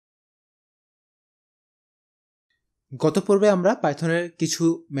গত পর্বে আমরা পাইথনের কিছু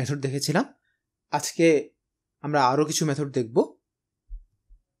মেথড দেখেছিলাম। আজকে আমরা আরও কিছু মেথড দেখব।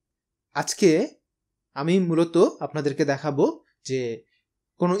 আজকে আমি মূলত আপনাদেরকে দেখাবো যে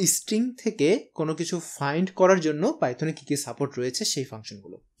কোনো স্ট্রিং থেকে কোনো কিছু ফাইন্ড করার জন্য পাইথনে কী কী সাপোর্ট রয়েছে সেই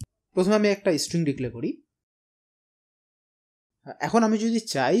ফাংশনগুলো। প্রথমে আমি একটা স্ট্রিং ডিক্লেয়ার করি। এখন আমি যদি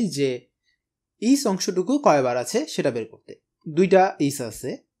চাই যে ইস অংশটুকু কয়বার আছে সেটা বের করতে, দুইটা ইস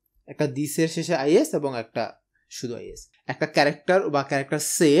আছে, একটা দিসের শেষে আইএস এবং একটা শুধু আইএস। একটা ক্যারেক্টার বা ক্যারেক্টার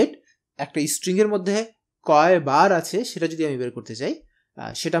সেট একটা স্ট্রিংয়ের মধ্যে কয়বার আছে সেটা যদি আমি বের করতে চাই,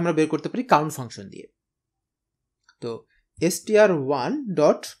 সেটা আমরা বের করতে পারি কাউন্ট ফাংশন দিয়ে। তো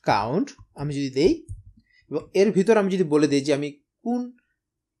str1.count আমি যদি দেই এবং এর ভিতর আমি যদি বলে দিই যে আমি কোন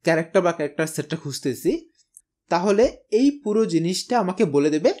ক্যারেক্টার বা ক্যারেক্টার সেটটা খুঁজতেছি, তাহলে এই পুরো জিনিসটা আমাকে বলে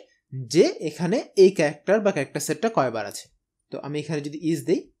দেবে যে এখানে এই ক্যারেক্টার বা ক্যারেক্টার সেটটা কয়বার আছে। তো আমি এখানে যদি ইস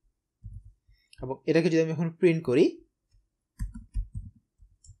দেই এবং এটাকে যদি আমি এখন প্রিন্ট করি,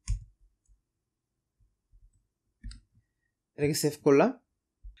 এটাকে সেভ করলাম।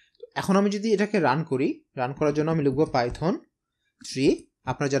 এখন আমি যদি এটাকে রান করি, রান করার জন্য আমি লিখবো পাইথন 3,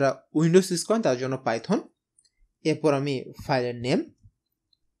 আপনারা যারা উইন্ডোজ ইউজ করেন তার জন্য পাইথন, এরপর আমি ফাইলের নেম,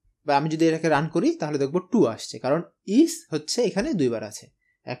 বা আমি যদি এটাকে রান করি তাহলে দেখবো 2 আসছে, কারণ ইস হচ্ছে এখানে দুইবার আছে,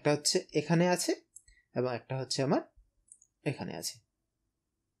 একটা হচ্ছে এখানে আছে এবং একটা হচ্ছে আমার এখানে আছে।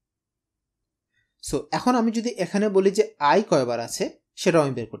 সো এখন আমি যদি এখানে বলি যে আই কয়বার আছে সেটাও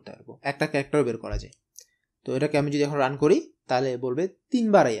আমি বের করতে পারবো, একটা ক্যারেক্টারও বের করা যায়। তো এটাকে আমি যদি এখন রান করি তাহলে বলবে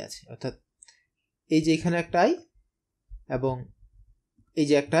 3বার আই আছে, অর্থাৎ এই যে এখানে একটা আই এবং এই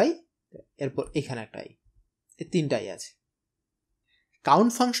যে একটা আই, এরপর এখানে একটা আই, এই 3টা আই আছে।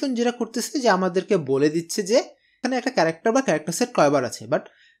 কাউন্ট ফাংশন যেটা করতেছে যে আমাদেরকে বলে দিচ্ছে যে এখানে একটা ক্যারেক্টার বা ক্যারেক্টার সেট কয়বার আছে, বাট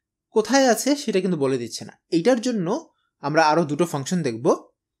কোথায় আছে সেটা কিন্তু বলে দিচ্ছে না। এইটার জন্য আমরা আরো দুটো ফাংশন দেখব।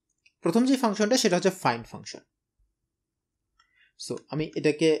 প্রথম যে ফাংশনটা সেটা হচ্ছে ফাইন্ড ফাংশন। সো আমি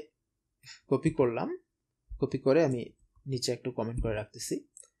এটাকে কপি করলাম, কপি করে আমি নিচে একটু কমেন্ট করে রাখতেছি।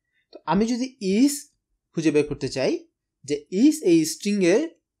 তো আমি যদি ইস খুঁজে বের করতে চাই যে ইস এই স্ট্রিং এর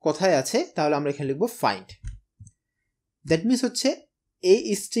কোথায় আছে, তাহলে আমরা এখানে লিখবো ফাইন্ড। দ্যাট মিনস হচ্ছে এই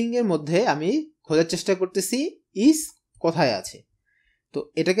স্ট্রিং এর মধ্যে আমি খোঁজার চেষ্টা করতেছি ইস কোথায় আছে। তো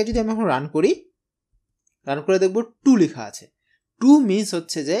এটাকে যদি আমি এখন রান করি, রান করে দেখবো 2 লেখা আছে। 2 মিনস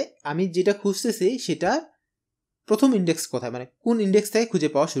হচ্ছে যে আমি যেটা খুঁজতেছি সেটা প্রথম ইন্ডেক্স কোথায়, মানে কোন ইন্ডেক্স থেকে খুঁজে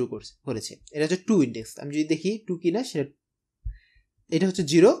পাওয়া শুরু করেছে। এটা হচ্ছে 2 ইন্ডেক্স। আমি যদি দেখি 2 কিনা, সেটা এটা হচ্ছে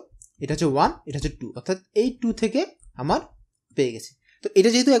 0, এটা হচ্ছে 1, এটা হচ্ছে 2, অর্থাৎ এই 2 থেকে আমার পেয়ে গেছে। তো এটা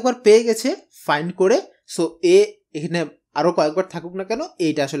যেহেতু একবার পেয়ে গেছে ফাইন্ড করে, সো এ এখানে আরো কয়েকবার থাকুক না কেন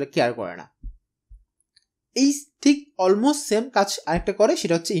এইটা আসলে কেয়ার করে না। এই ঠিক অলমোস্ট সেম কাজ আরেকটা করে,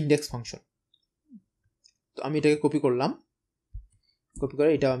 সেটা হচ্ছে ইন্ডেক্স ফাংশন। তো আমি এটাকে কপি করলাম, কপি করে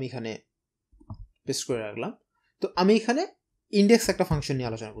এটাও আমি এখানে পেস্ট করে রাখলাম। তো আমি এখানে ইন্ডেক্স একটা ফাংশন নিয়ে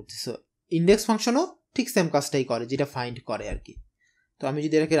আলোচনা করছি। সো ইন্ডেক্স ফাংশনও ঠিক সেম কাজটাই করে যেটা ফাইন্ড করে আর কি। তো আমি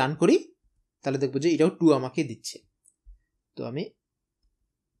যদি এটাকে রান করি তাহলে দেখবো যে এটাও 2 আমাকে দিচ্ছে। তো আমি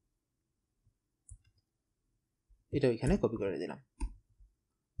এটাও এখানে কপি করে দিলাম।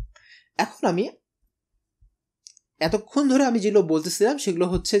 এখন আমি এতক্ষণ ধরে আমি যেগুলো বলতেছিলাম সেগুলো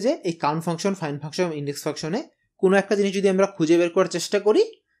হচ্ছে যে এই count function, find function, index ফাংশনে কোনো একটা জিনিস যদি আমরা খুঁজে বের করার চেষ্টা করি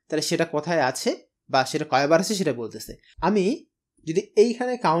তাহলে সেটা কোথায় আছে বা সেটা কয়বার আছে সেটা বলতেছে। আমি যদি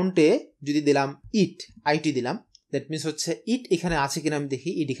এইখানে কাউন্টে যদি দিলাম ইট, আইটি দিলাম, দ্যাট মিনস হচ্ছে ইট এখানে আছে কিনা আমি দেখি,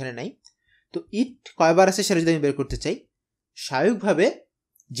 ইট এখানে নাই। তো ইট কয়বার আছে সেটা যদি আমি বের করতে চাই, স্বাভাবিকভাবে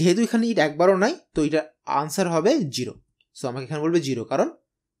যেহেতু এখানে ইট একবারও নাই, তো এটা আনসার হবে 0। সো আমাকে এখানে বলবে 0, কারণ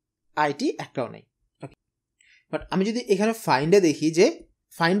আইটি একটাও নাই। বাট আমি যদি এখানে ফাইন্ডে দেখি যে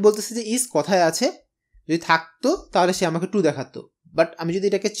ফাইন্ড বলতেছে যে ইস কোথায় আছে, যদি থাকতো তাহলে সে আমাকে 2 দেখাতো। বাট আমি যদি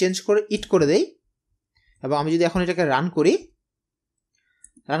এটাকে চেঞ্জ করে ইট করে দেই এবং আমি যদি এখন এটাকে রান করি,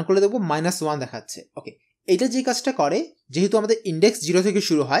 রান করলে দেখবো -1 দেখাচ্ছে। ওকে, এইটা যে কাজটা করে, যেহেতু আমাদের ইন্ডেক্স 0 থেকে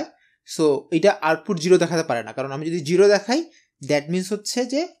শুরু হয়, সো এইটা আউটপুট 0 দেখাতে পারে না, কারণ আমি যদি 0 দেখাই দ্যাট মিনস হচ্ছে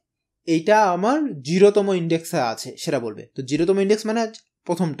যে এইটা আমার 0তম ইন্ডেক্সে আছে সেটা বলবে। তো 0তম ইন্ডেক্স মানে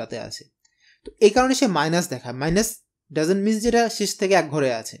প্রথমটাতে আছে, তো এই কারণে সে মাইনাস দেখায়। মাইনাস ডাজন্ট মিনস যেটা শেষ থেকে এক ঘরে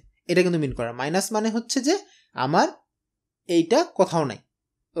আছে, এটা কিন্তু মিন করে। মাইনাস মানে হচ্ছে যে আমার এইটা কোথাও নাই।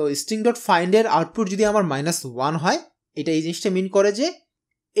 তো স্ট্রিং ডট ফাইন্ডের আউটপুট যদি আমার -1 হয়, এটা এই জিনিসটা মিন করে যে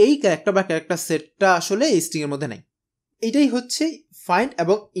এই ক্যারেক্টার বা ক্যারেক্টার সেটটা আসলে এই স্ট্রিংয়ের মধ্যে নাই। এইটাই হচ্ছে ফাইন্ড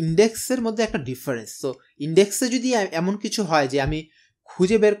এবং ইন্ডেক্সের মধ্যে একটা ডিফারেন্স। সো ইন্ডেক্সে যদি এমন কিছু হয় যে আমি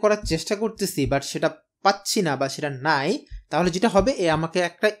খুঁজে বের করার চেষ্টা করতেছি বাট সেটা পাচ্ছি না বা সেটা নাই, তাহলে যেটা হবে এ আমাকে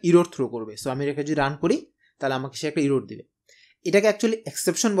একটা ইরর থ্রো করবে। সো আমি এটাকে যদি রান করি তাহলে আমাকে সে একটা ইরর দিবে। এটাকে অ্যাকচুয়ালি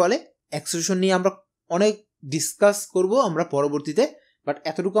এক্সেপশন বলে। এক্সেপশন নিয়ে আমরা অনেক ডিসকাস করব আমরা পরবর্তীতে, বাট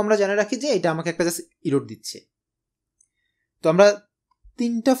এতটুকু আমরা জানে রাখি যে এটা আমাকে একটা জাস্ট ইরর দিচ্ছে। তো আমরা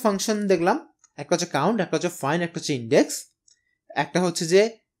তিনটা ফাংশন দেখলাম, একটা হচ্ছে কাউন্ট, একটা হচ্ছে ফাইন্ড, একটা হচ্ছে ইন্ডেক্স। একটা হচ্ছে যে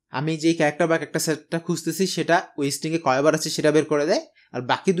আমি যেই ক্যারেক্টার বা একটা সেটটা খুঁজতেছি সেটা ওই স্ট্রিংয়ে কয়বার আছে সেটা বের করে দেয়, আর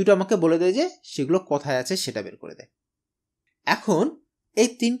বাকি দুটো আমাকে বলে দেয় যে সেগুলো কোথায় আছে সেটা বের করে দেয়। এখন এই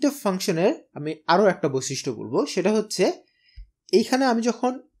তিনটে ফাংশনের আমি আরও একটা বৈশিষ্ট্য বলবো, সেটা হচ্ছে এইখানে আমি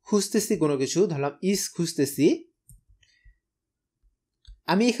যখন খুঁজতেছি কোনো কিছু, ধরলাম ইস খুঁজতেছি,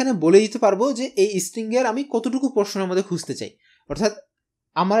 আমি এখানে বলে দিতে পারবো যে এই স্ট্রিংয়ের আমি কতটুকু পোর্শনের মধ্যে খুঁজতে চাই। অর্থাৎ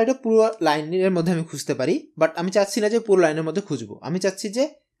আমার এটা পুরো লাইনের মধ্যে আমি খুঁজতে পারি, বাট আমি চাচ্ছি না যে পুরো লাইনের মধ্যে খুঁজবো, আমি চাচ্ছি যে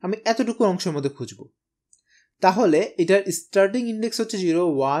আমি এতটুকু অংশের মধ্যে খুঁজবো। তাহলে এটার স্টার্টিং ইন্ডেক্স হচ্ছে 0,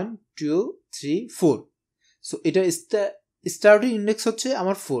 1, 2, 3, 4। সো এটার স্টার্টিং ইন্ডেক্স হচ্ছে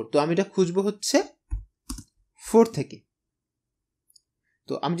আমার 4, তো আমি এটা খুঁজবো হচ্ছে 4 থেকে।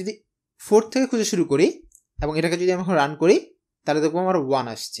 তো আমি যদি 4 থেকে খুঁজে শুরু করি এবং এটাকে যদি আমি এখন রান করি, তাহলে দেখবো আমার 1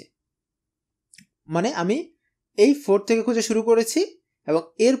 আসছে। মানে আমি এই 4 থেকে খুঁজে শুরু করেছি এবং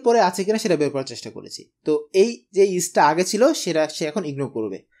এরপরে আছে কিনা সেটা বের করার চেষ্টা করেছি। তো এই যে ইসটা আগে ছিল সেটা সে এখন ইগনোর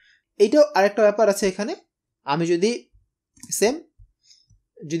করবে। এইটাও আরেকটা ব্যাপার আছে এখানে, আমি যদি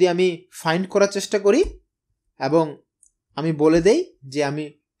যদি আমি ফাইন্ড করার চেষ্টা করি এবং আমি বলে দেই যে আমি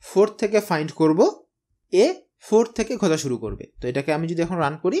 4 থেকে ফাইন্ড করব, এ 4 থেকে খোঁজা শুরু করবে। তো এটাকে আমি যদি এখন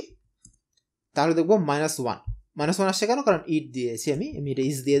রান করি তাহলে দেখবো -1 আসছে কেন, কারণ ইট দিয়েছি আমি এটা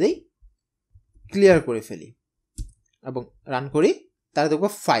ইস দিয়ে দেই, ক্লিয়ার করে ফেলি এবং রান করি, তাহলে দেখবো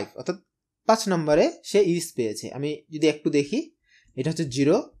 5, অর্থাৎ 5 নম্বরে সে ইস পেয়েছে। আমি যদি একটু দেখি, এটা হচ্ছে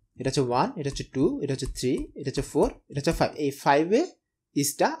 0, এটা হচ্ছে 1, এটা হচ্ছে 2, এটা হচ্ছে 3, এটা হচ্ছে 4, এটা হচ্ছে 5, এই 5-এ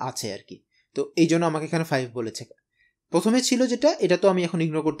ইসটা আছে আর কি। তো এই জন্য আমাকে এখানে 5 বলেছে। প্রথমে ছিল যেটা, এটা তো আমি এখন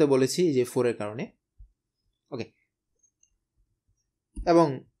ইগনোর করতে বলেছি যে 4-এর কারণে। ওকে, এবং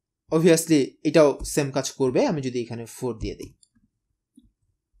অবভিয়াসলি এটাও সেম কাজ করবে আমি যদি এখানে 4 দিয়ে দিই।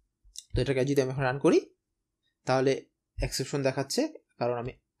 তো এটাকে যদি আমি এখন রান করি তাহলে এক্সেপশন দেখাচ্ছে, কারণ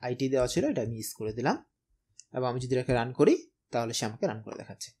আমি আইটি দেওয়া ছিল, এটা আমি ইউজ করে দিলাম। এবং আমি যদি এটাকে রান করি তাহলে সে আমাকে রান করে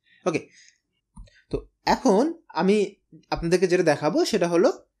দেখাচ্ছে। ওকে, তো এখন আমি আপনাদেরকে যেটা দেখাবো সেটা হলো,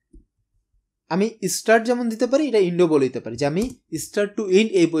 আমি স্টার্ট যেমন দিতে পারি, এটা ইন্ডো বলে দিতে পারি যে আমি স্টার্ট টু ইন্ড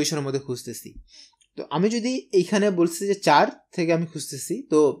এই পজিশনের মধ্যে খুঁজতেছি। তো আমি যদি এইখানে বলছি যে 4 থেকে আমি খুঁজতেছি,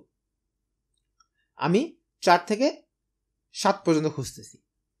 তো আমি 4 থেকে 7 পর্যন্ত খুঁজতেছি।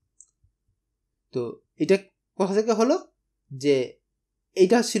 তো এটা কোথা থেকে হলো, যে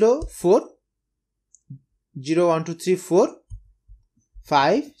এইটা ছিল 4, 0, 1, 2, 3, 4,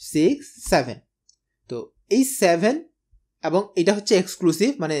 5, 6, 7। তো এই 7 এবং এটা হচ্ছে এক্সক্লুসিভ,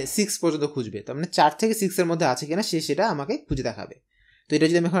 মানে 6 পর্যন্ত খুঁজবে। তো মানে 4 থেকে 6-এর মধ্যে আছে কিনা সেটা আমাকে খুঁজে দেখাবে। তো এটা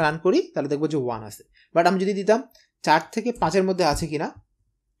যদি আমি এখন রান করি তাহলে দেখবো যে 1 আছে। বাট আমি যদি দিতাম 4 থেকে 5-এর মধ্যে আছে কিনা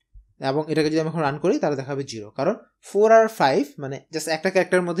এবং এটাকে যদি আমি এখন রান করি তাহলে দেখাবে 0, কারণ 4 আর 5 মানে জাস্ট একটা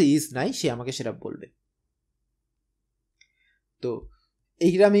ক্যারেক্টারের মধ্যে ইজ নাই, সে আমাকে সেটা বলবে। তো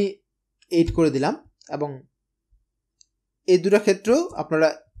এইটা আমি 8 করে দিলাম, এবং এই দুটো ক্ষেত্রেও আপনারা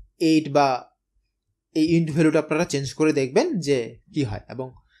 8 বা এই ইন্ট ভ্যালুটা আপনারা চেঞ্জ করে দেখবেন যে কি হয়। এবং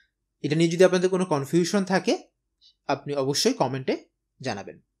এটা নিয়ে যদি আপনাদের কোনো কনফিউশন থাকে আপনি অবশ্যই কমেন্টে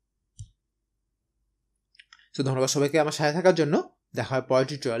জানাবেন। তো ধন্যবাদ সবাইকে আমার সাথে থাকার জন্য। দেখা হয় পরের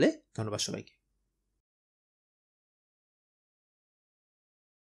টিউটোরিয়ালে। ধন্যবাদ সবাইকে।